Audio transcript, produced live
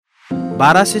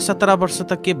12 से 17 वर्ष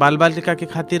तक के बाल बालिका के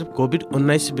खातिर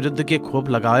कोविड-19 विरुद्ध के खोप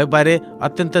लगावे बारे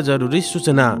अत्यंत जरूरी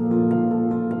सूचना।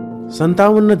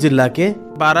 57 जिला के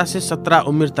 12 से 17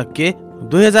 उम्र तक के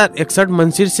 2061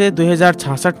 मंसिर से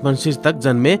 2066 मंसिर तक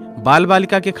जन्मे बाल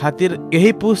बालिका के खातिर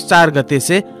यही पुष 4 गते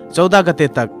से 14 गते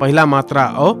तक पहला मात्रा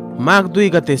और माघ 2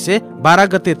 गते से 12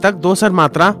 गते तक दोसर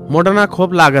मात्रा मोडर्ना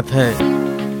खोप लागत है।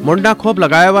 मोडर्ना खोप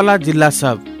लगाए वाला जिला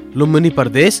सब लुम्बिनी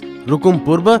प्रदेश, रुकुम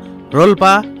पूर्व,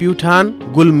 रोल्पा, प्युठान,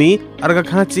 गुल्मी,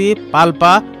 अर्घाखाँची,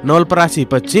 पाल्पा, नवलपरासी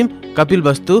पश्चिम,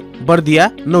 कपिलवस्तु, बर्दिया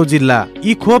 9 जिला।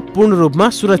 यी खोप पूर्ण रूप में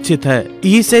सुरक्षित है।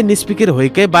 यही से निष्फिक्र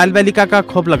होके बाल बालिका का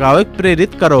खोप लगावे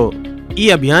प्रेरित करो। ये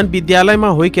अभियान विद्यालय में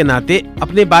होए के नाते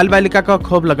अपने बाल बालिका का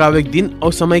खोप लगावे दिन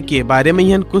और समय के बारे में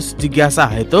यहन कुछ जिज्ञासा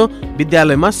है तो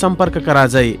विद्यालय में संपर्क करा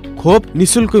जाये। खोप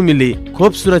निःशुल्क मिली,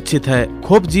 खोप सुरक्षित है,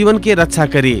 खोप जीवन के रक्षा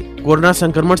करी। कोरोना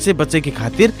संक्रमण से बचे के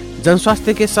खातिर जन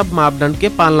स्वास्थ्य के सब मापदंड के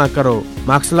पालना करो।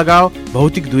 मास्क लगाओ,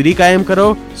 भौतिक दूरी कायम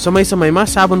करो, समय समय में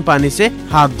साबुन पानी से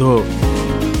हाथ धो।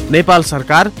 नेपाल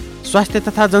सरकार, स्वास्थ्य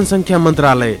तथा जनसंख्या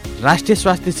मंत्रालय, राष्ट्रीय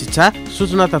स्वास्थ्य शिक्षा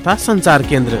सूचना तथा संचार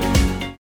केंद्र।